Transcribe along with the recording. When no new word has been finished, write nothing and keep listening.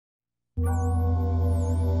Hello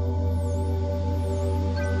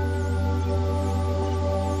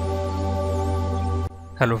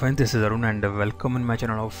friends, this is Arun and welcome in my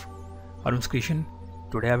channel of Arun's Creation.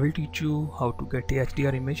 Today I will teach you how to get a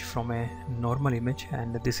HDR image from a normal image,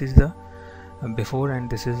 and this is the before and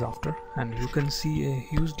this is after, and you can see a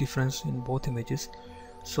huge difference in both images.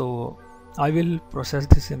 So I will process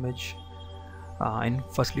this image in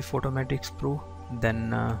firstly Photomatix Pro,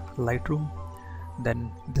 then Lightroom,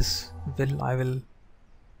 then I will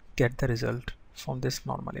get the result from this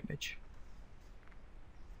normal image.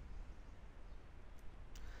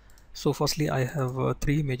 So firstly I have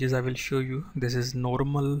three images I will show you. This is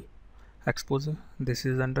normal exposure, this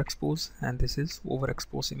is underexpose, and this is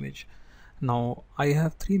overexpose image. Now I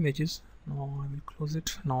have three images. Now I will close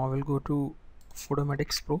it. Now I will go to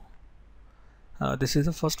Photomatix Pro. This is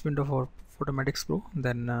the first window for Photomatix Pro.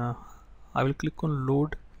 Then I will click on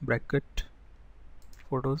load bracket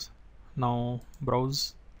photos. Now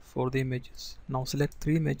browse for the images. Now select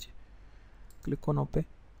three image, click on open,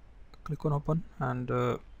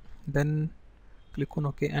 and then click on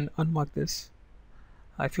OK and unmark this.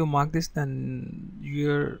 If you mark this, then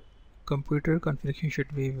your computer configuration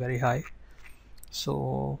should be very high.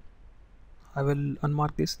 So I will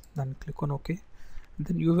unmark this, then click on OK.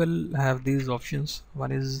 Then you will have these options.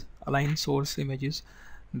 One is align source images,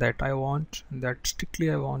 that strictly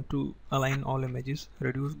I want to align all images,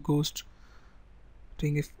 reduce ghost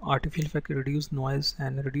thing, if artificial effect, reduce noise,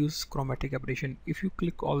 and reduce chromatic aberration. If you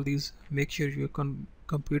click all these, make sure your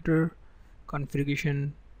computer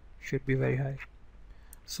configuration should be very high.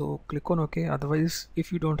 So click on OK. Otherwise,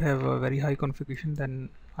 if you don't have a very high configuration, then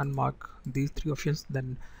unmark these three options,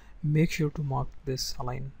 then make sure to mark this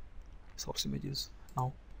align source images.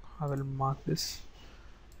 Now I will mark this.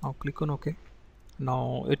 Now click on OK.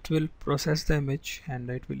 Now it will process the image and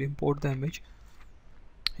it will import the image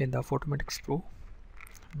in the Photomatix Pro.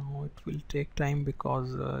 Now it will take time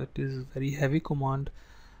because it is very heavy command.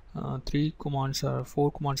 Four commands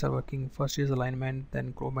are working. First is alignment,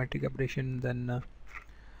 then chromatic aberration, then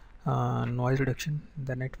noise reduction.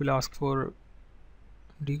 Then it will ask for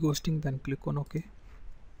deghosting, then click on OK.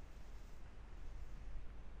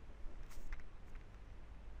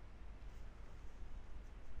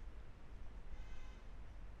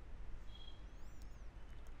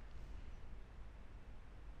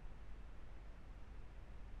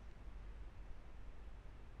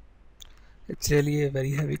 It's really a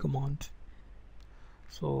very heavy command,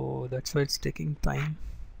 so that's why it's taking time.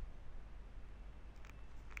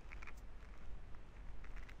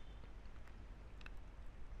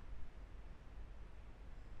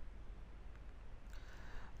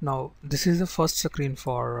 Now this is the first screen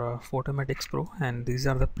for Photomatix Pro, and these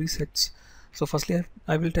are the presets. So firstly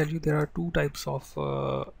I will tell you there are two types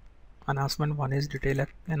of enhancement. One is detail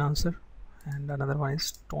enhancer and another one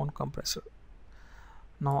is tone compressor.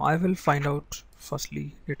 Now I will find out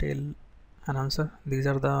firstly detail enhancer. These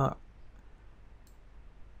are the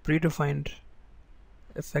predefined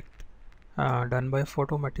effect done by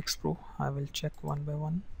Photomatix Pro. I will check one by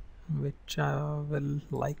one which I will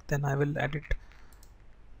like, then I will add it.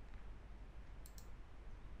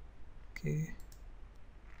 Okay,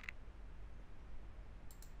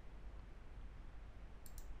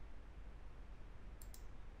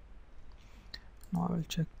 now I will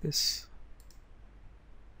check this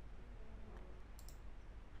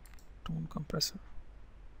tone compressor.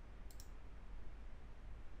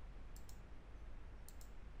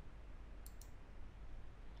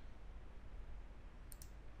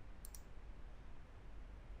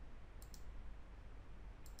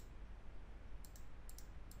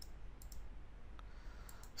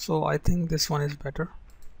 So I think this one is better.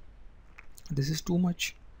 This is too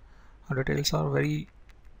much. Details are very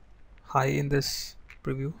high in this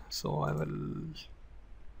preview, so I will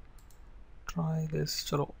try this.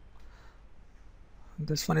 Chalo,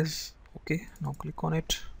 this one is okay. Now click on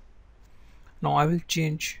it. Now I will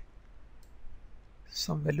change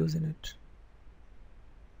some values in it.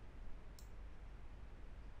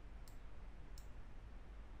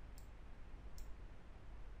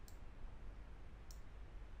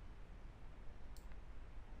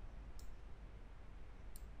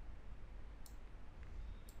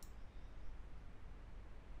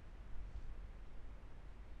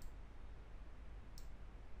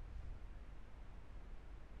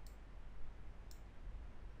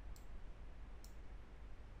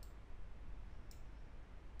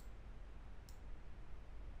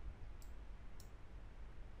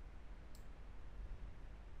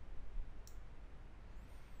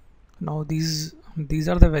 Now these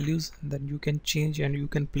are the values, then you can change and you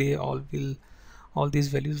can play all all these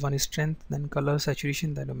values. One is strength, then color,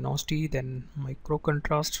 saturation, then luminosity, then micro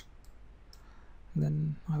contrast.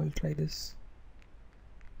 Then I will try this.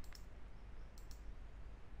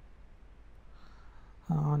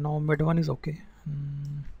 Now mid one is okay.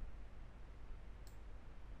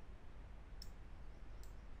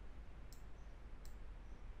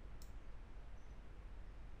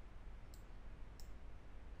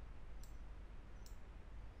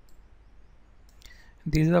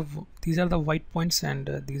 These are the white points,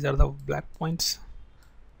 and these are the black points.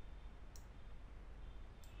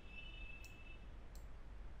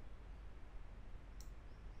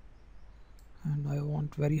 And I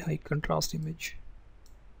want very high contrast image.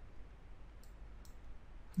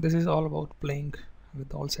 This is all about playing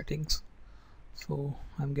with all settings, so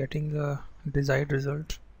I'm getting the desired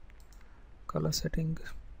result. Color setting,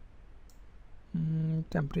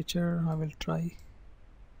 temperature, I will try.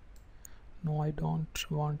 No, I don't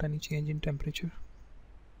want any change in temperature.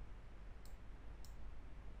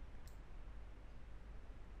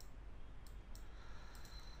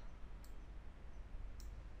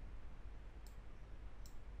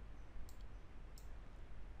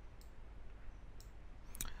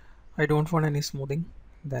 I don't want any smoothing.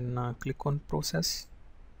 Then click on process.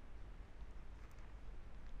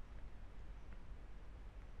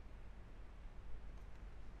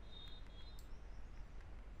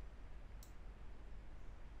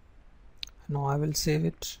 Now I will save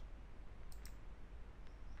it.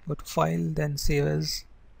 Go to file, then save as.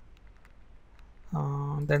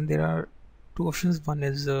 Then there are two options. One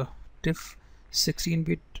is TIFF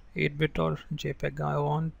 16-bit, 8-bit or JPEG. I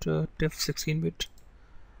want TIFF 16-bit.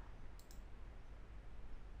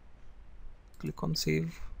 Click on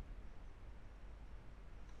save.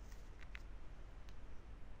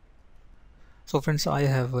 So friends, I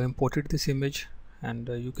have imported this image, and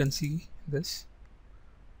you can see this.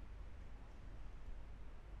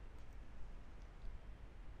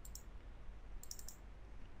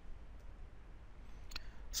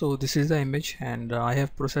 So this is the image, and I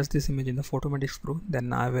have processed this image in the Photomatix Pro.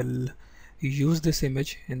 Then I will use this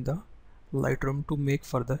image in the Lightroom to make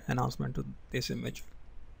further enhancement to this image.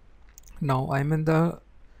 Now I'm in the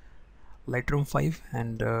Lightroom 5,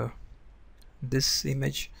 and this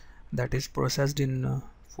image that is processed in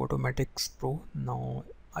Photomatix Pro. Now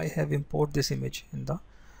I have imported this image in the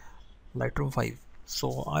Lightroom 5.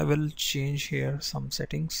 So I will change here some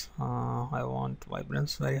settings. I want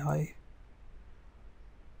vibrance very high.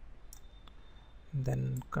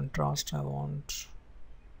 Then contrast I want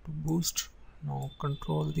to boost. Now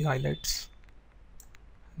control the highlights.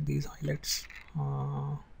 These highlights,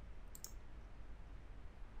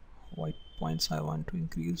 white points I want to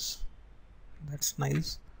increase. That's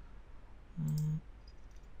nice.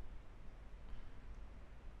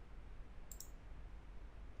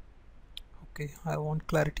 Okay, I want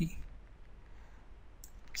clarity.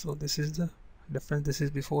 So this is the difference. This is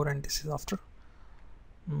before and this is after.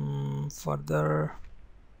 Further,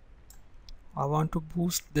 I want to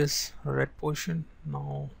boost this red portion.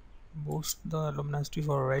 Now boost the luminosity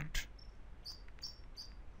for red,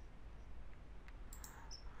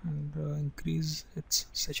 and increase its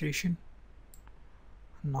saturation.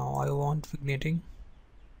 Now I want vignetting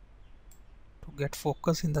to get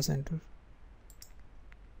focus in the center.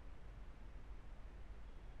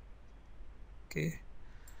 Okay,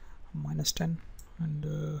 -10,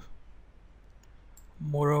 and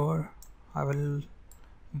moreover I will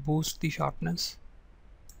boost the sharpness,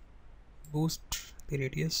 boost the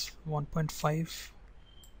radius 1.5.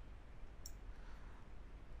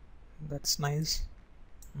 That's nice.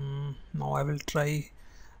 Now I will try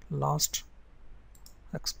last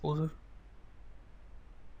exposure.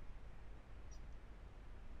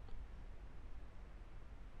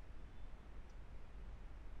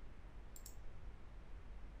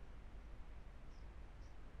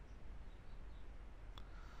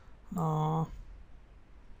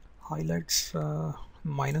 Highlights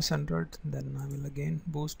 -100. Then I will again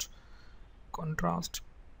boost contrast.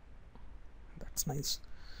 That's nice.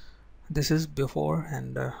 This is before,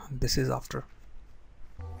 and this is after.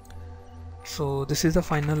 So this is the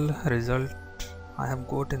final result I have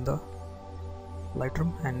got in the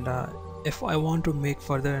Lightroom, and if I want to make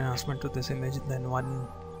further enhancement to this image, then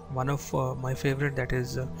one of my favorite, that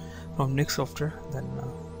is from Nix software, then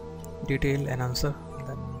detail enhancer,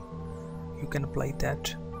 then you can apply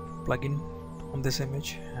that plugin on this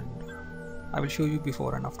image, and I will show you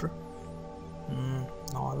before and after.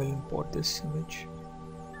 Now I will import this image.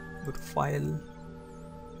 Go to file,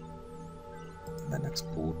 then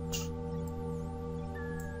export.